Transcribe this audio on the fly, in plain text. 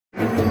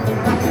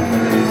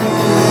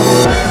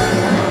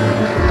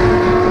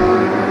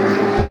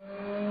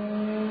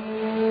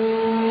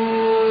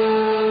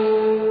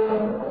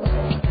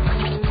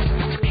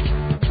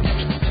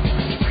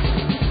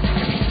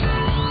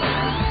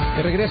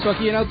regreso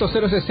aquí en Auto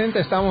 060.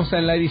 Estamos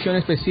en la edición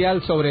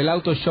especial sobre el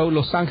Auto Show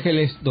Los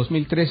Ángeles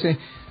 2013.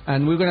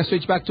 And we're going to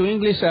switch back to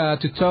English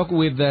to talk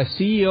with the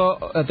CEO,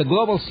 the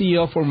global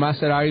CEO for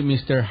Maserati,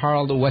 Mr.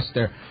 Harald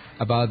Wester,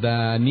 about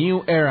the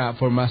new era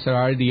for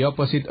Maserati, the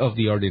opposite of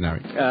the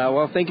ordinary.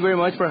 Well, thank you very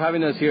much for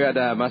having us here at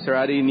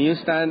Maserati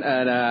newsstand.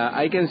 And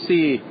I can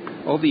see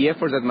all the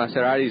efforts that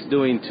Maserati is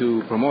doing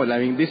to promote. I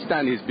mean, this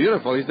stand is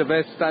beautiful. It's the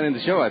best stand in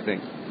the show, I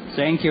think.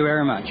 Thank you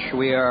very much.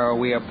 We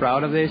are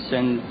proud of this,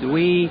 and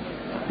we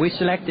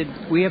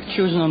have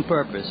chosen on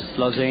purpose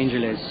Los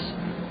Angeles,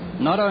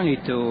 not only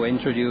to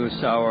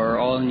introduce our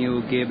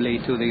all-new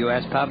Ghibli to the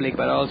U.S. public,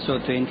 but also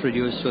to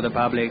introduce to the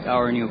public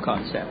our new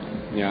concept.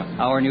 Yeah.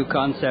 Our new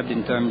concept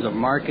in terms of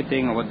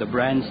marketing, what the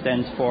brand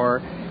stands for,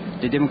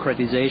 the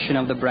democratization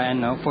of the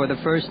brand. Now, for the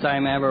first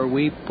time ever,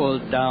 we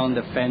pulled down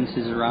the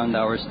fences around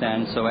our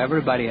stand, so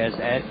everybody has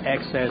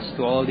access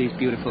to all these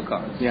beautiful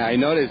cars. Yeah, I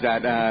noticed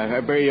that.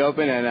 Very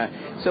open. And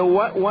so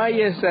why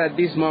is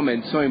this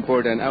moment so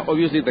important?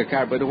 Obviously the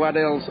car, but what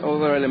else,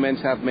 other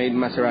elements have made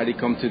Maserati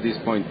come to this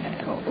point?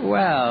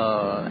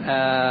 Well,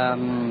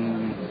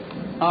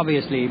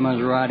 obviously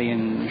Maserati,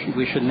 and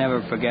we should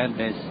never forget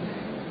this,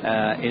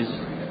 is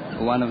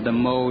one of the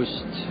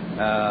most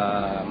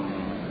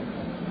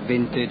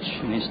vintage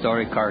and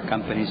historic car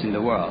companies in the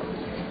world.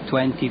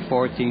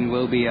 2014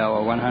 will be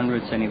our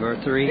 100th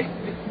anniversary,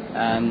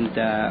 and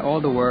all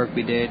the work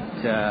we did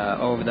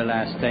over the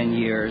last 10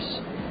 years,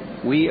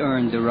 we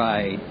earned the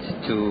right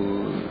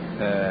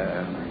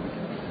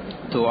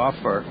to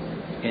offer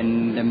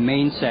in the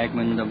main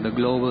segment of the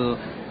global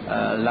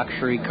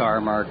luxury car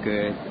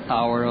market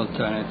our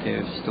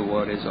alternatives to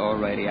what is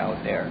already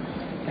out there.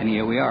 And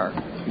here we are,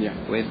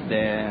 with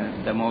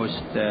the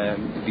most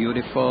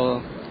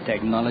beautiful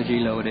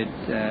technology-loaded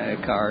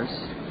cars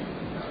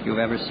you've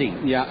ever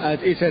seen. Yeah,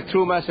 it's a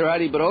true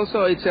Maserati, but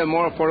also it's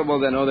more affordable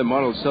than other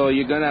models, so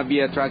you're going to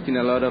be attracting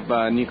a lot of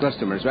new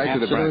customers, right?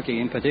 Absolutely. To the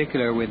brand. In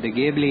particular, with the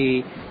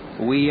Ghibli,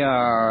 we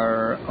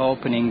are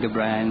opening the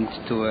brand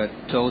to a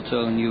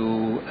total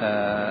new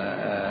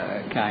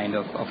kind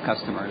of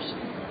customers.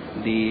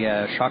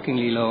 The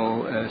shockingly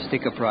low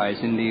sticker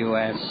price in the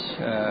U.S.,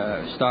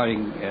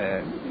 starting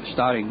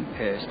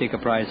sticker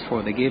price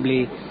for the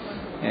Ghibli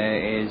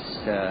is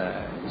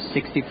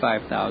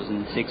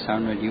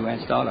 $65,600 US.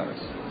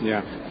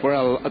 Yeah, for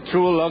a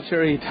true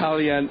luxury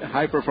Italian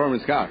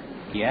high-performance car.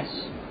 Yes,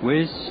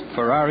 with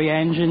Ferrari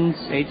engines,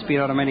 8-speed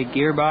automatic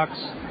gearbox,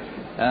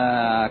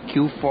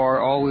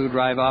 Q4 all-wheel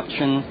drive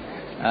option,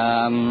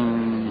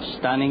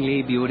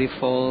 stunningly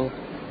beautiful,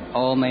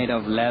 all made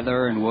of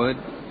leather and wood.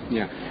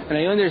 Yeah, and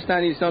I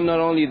understand it's not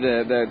only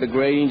the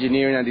great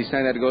engineering and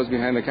design that goes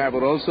behind the car,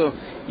 but also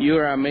you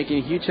are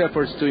making huge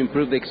efforts to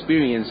improve the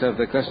experience of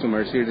the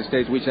customers here in the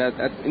States, which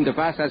in the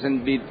past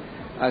hasn't been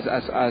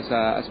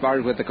as far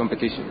with the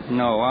competition.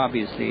 No,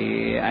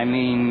 obviously. I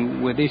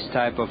mean, with this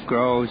type of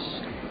growth,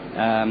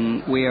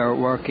 we are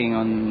working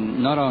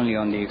on not only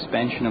on the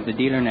expansion of the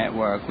dealer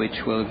network,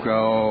 which will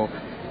grow.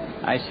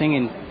 I think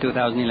in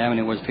 2011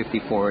 it was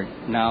 54.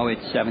 Now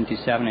it's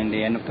 77. In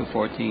the end of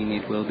 2014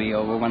 it will be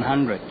over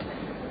 100.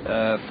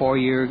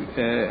 4-year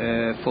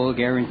full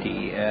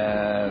guarantee,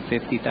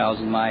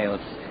 50,000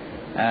 miles.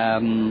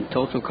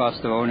 Total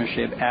cost of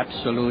ownership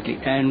absolutely,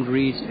 and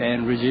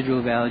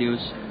residual values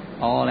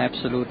all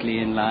absolutely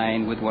in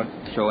line with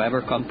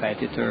whatsoever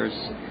competitors.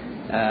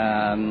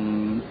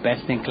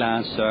 Best in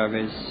class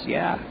service.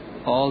 Yeah,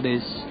 all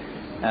this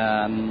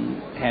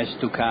has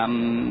to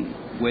come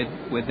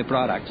with the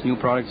products. New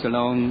products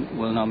alone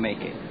will not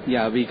make it.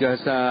 Yeah,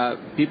 because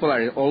people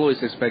are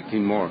always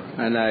expecting more,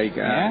 and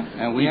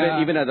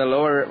and even at the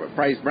lower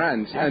price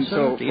brands. Absolutely. And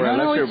so for a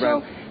luxury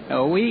brand,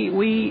 so, we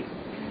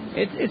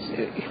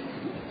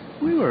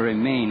will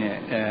remain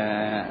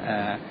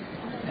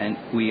and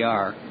we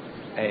are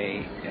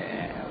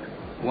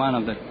one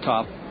of the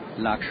top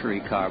luxury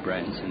car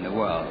brands in the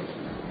world,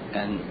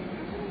 and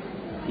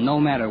no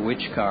matter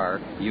which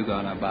car you're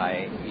gonna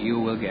buy, you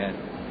will get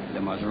the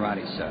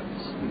Maserati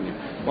service.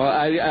 Well,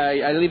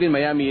 I live in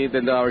Miami,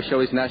 even though our show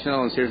is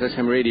national on Sirius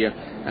XM Radio,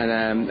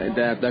 and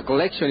the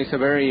collection is a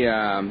very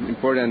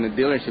important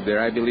dealership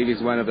there. I believe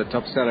it's one of the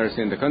top sellers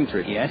in the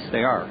country. Yes,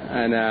 they are.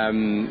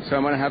 And so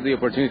I'm going to have the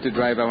opportunity to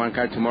drive one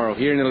car tomorrow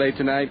here in LA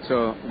tonight,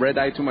 so red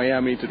eye to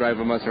Miami to drive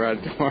a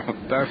Maserati tomorrow.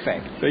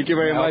 Perfect. Thank you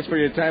very much for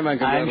your time, and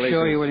congratulations. I'm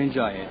sure you will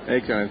enjoy it.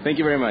 Excellent. Thank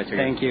you very much. Again.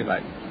 Thank you.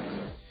 Bye.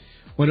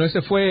 Bueno,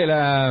 ese fue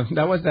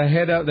that was the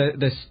head of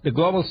the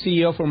global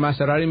CEO for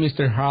Maserati,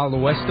 Mr. Harald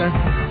Wester.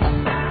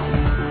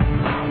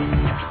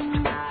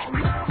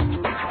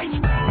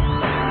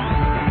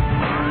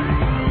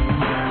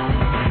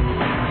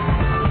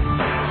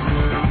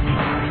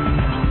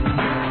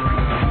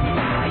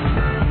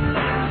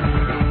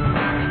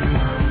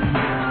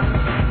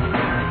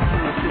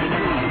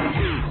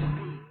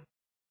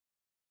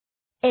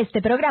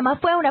 Este programa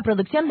fue una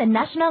producción de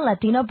National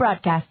Latino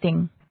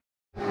Broadcasting.